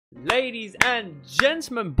Ladies and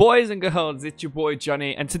gentlemen, boys and girls, it's your boy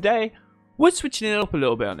Johnny, and today we're switching it up a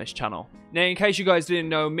little bit on this channel. Now, in case you guys didn't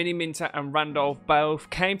know, Miniminter and Randolph both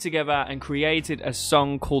came together and created a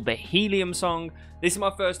song called the Helium song. This is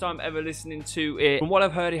my first time ever listening to it. From what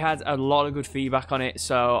I've heard, it has a lot of good feedback on it,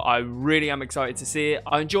 so I really am excited to see it.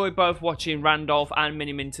 I enjoy both watching Randolph and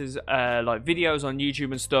Miniminter's like videos on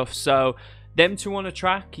YouTube and stuff, so them two on a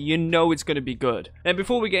track, you know it's going to be good. Now,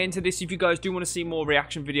 before we get into this, if you guys do want to see more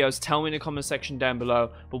reaction videos, tell me in the comment section down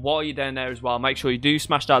below. But while you're down there as well, make sure you do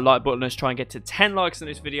smash that like button. Let's try and get to 10 likes on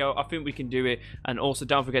this video. I think we can do it. And also,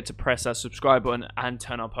 don't forget to press that subscribe button and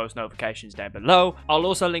turn on post notifications down below. I'll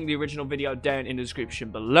also link the original video down in the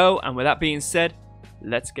description below. And with that being said,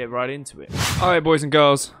 let's get right into it. Alright, boys and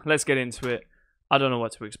girls, let's get into it. I don't know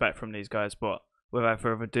what to expect from these guys, but without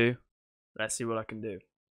further ado, let's see what I can do.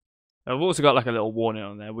 I've also got like a little warning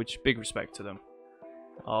on there, which big respect to them.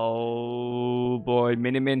 Oh boy,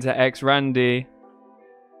 Miniminter X Randy.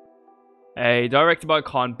 Hey, directed by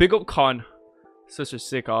Con. Big up Con. Such a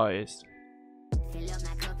sick artist.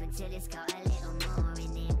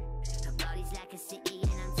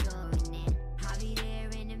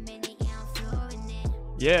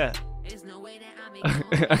 Yeah.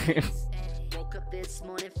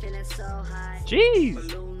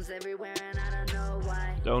 Jeez.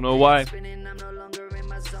 Don't know why.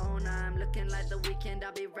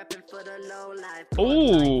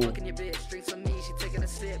 Ooh.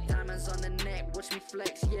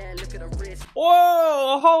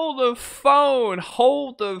 Whoa, hold the phone.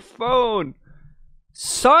 Hold the phone.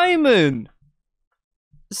 Simon.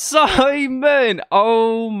 Simon.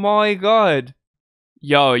 Oh my god.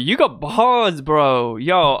 Yo, you got bars, bro.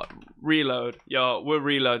 Yo, reload. Yo, we're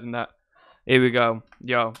reloading that. Here we go.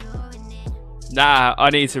 Yo. Nah,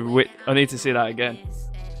 I need to see that again.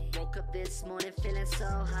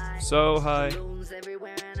 So high.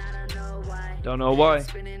 Don't know why.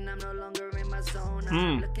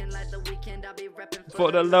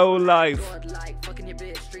 For the low life.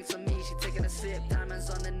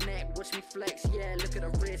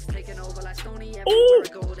 Ooh.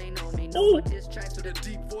 Ooh.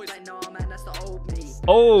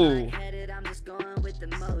 Oh.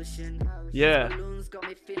 Yeah.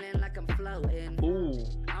 Ooh.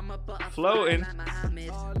 Floating.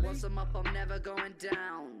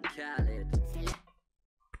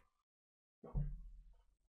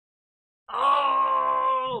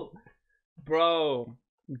 Oh, bro,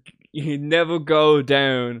 you never go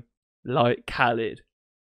down like Khaled.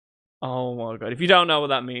 Oh my god! If you don't know what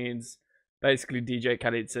that means, basically DJ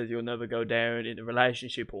Khaled says you'll never go down in a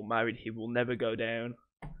relationship or married. He will never go down.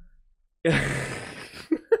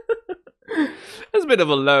 That's a bit of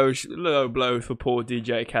a low blow for poor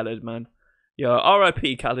DJ Khaled, man. Yo,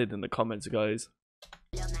 RIP Khaled in the comments, guys.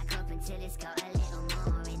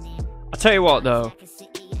 I tell you what, though,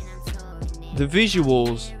 the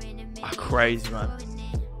visuals are crazy, man.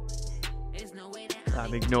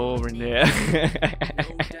 I'm ignoring it.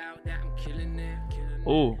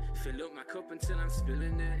 Oh,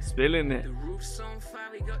 spilling it.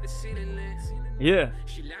 Yeah.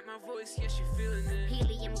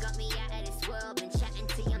 Helium got me out of this world, been chatting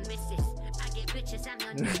to your missus. I get bitches, I'm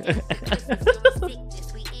your sickness,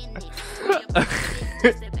 we in this.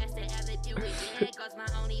 The best to ever do it, yeah, cause my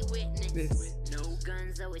only witness. No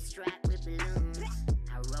guns, always strapped with balloons.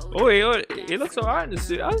 Oh, he looks alright in the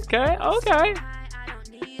suit. Okay, okay.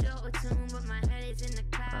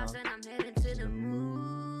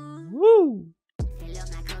 Woo!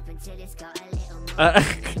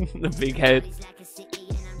 The big head.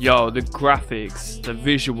 Yo, the graphics, the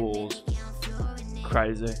visuals,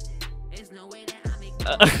 crazy.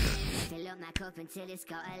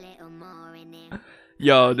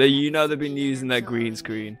 Yo, you know they've been using that green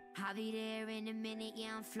screen.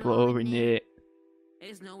 Ignoring it.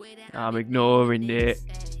 I'm ignoring it.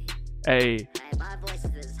 Hey.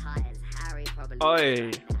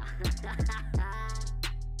 Oi.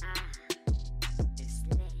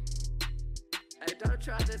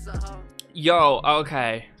 Yo,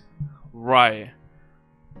 okay. Right.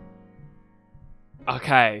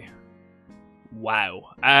 Okay.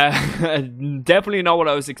 Wow. Definitely not what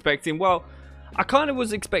I was expecting. Well, I kind of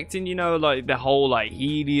was expecting, you know, like the whole like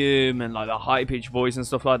Helium and like the high-pitched voice and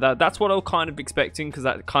stuff like that. That's what I was kind of expecting, because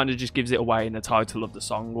that kind of just gives it away in the title of the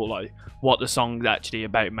song, or like what the song's actually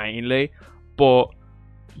about mainly. But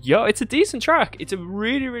yo, it's a decent track. It's a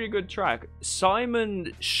really, really good track.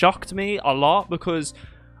 Simon shocked me a lot, because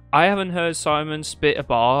I haven't heard Simon spit a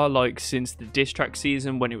bar like since the diss track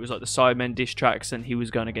season, when it was like the Sidemen diss tracks and he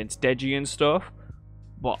was going against Deji and stuff.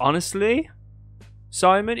 But honestly,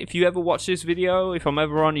 Simon, if you ever watch this video, if I'm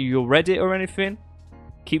ever on your Reddit or anything,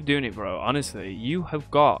 keep doing it, bro. Honestly, you have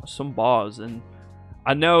got some bars, and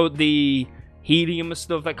I know the Helium and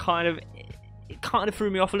stuff that kind of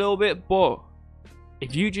threw me off a little bit, but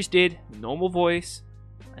if you just did normal voice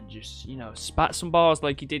and just, you know, spat some bars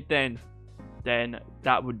like you did then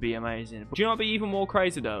that would be amazing. But do you know what'd be even more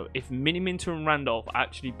crazy though? If Miniminter and Randolph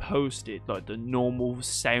actually posted like the normal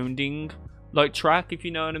sounding like track, if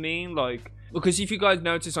you know what I mean. Like, because if you guys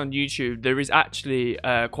notice on YouTube, there is actually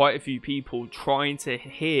quite a few people trying to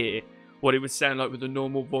hear what it would sound like with a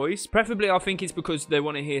normal voice. Preferably, I think it's because they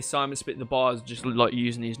want to hear Simon spit the bars just like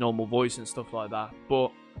using his normal voice and stuff like that.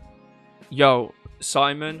 But yo,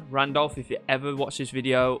 Simon, Randolph, if you ever watch this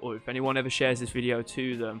video, or if anyone ever shares this video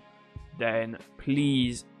to them, then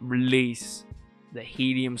please release the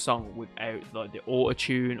Helium song without like the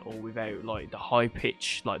auto-tune, or without like the high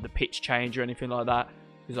pitch, like the pitch change or anything like that,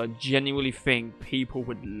 because I genuinely think people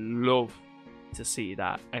would love to see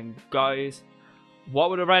that. And guys,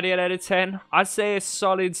 what would I rate it out of 10? I'd say a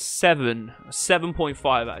solid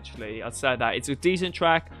 7.5 actually. I'd say that it's a decent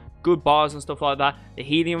track, good bars and stuff like that. The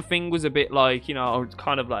Helium thing was a bit like, you know,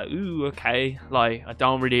 kind of like, ooh, okay, like I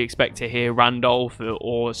don't really expect to hear Randolph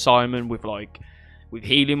or Simon with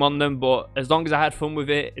Helium on them, but as long as I had fun with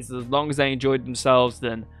it, as long as they enjoyed themselves,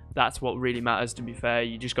 then that's what really matters. To be fair,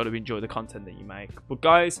 you just got to enjoy the content that you make. But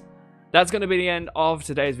guys, that's going to be the end of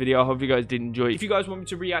today's video. I hope you guys did enjoy it. If you guys want me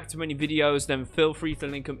to react to any videos, then feel free to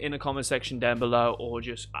link them in the comment section down below, or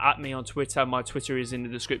just at me on Twitter. My Twitter is in the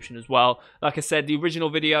description as well. Like I said, the original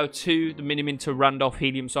video to the Miniminter Randolph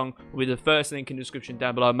Helium song will be the first link in the description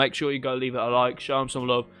down below. Make sure you go leave it a like, show them some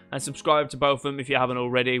love, and subscribe to both of them if you haven't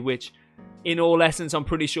already, which in all essence I'm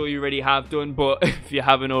pretty sure you already have done, but if you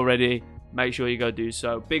haven't already, make sure you go do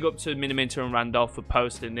so. Big up to Miniminter and Randolph for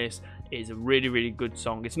posting this. It is a really, really good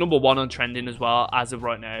song. It's #1 on trending as well as of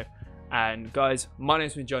right now. And guys, my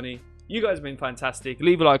name's HeresJonnyy. You guys have been fantastic.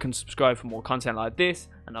 Leave a like and subscribe for more content like this,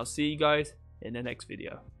 and I'll see you guys in the next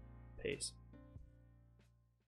video. Peace.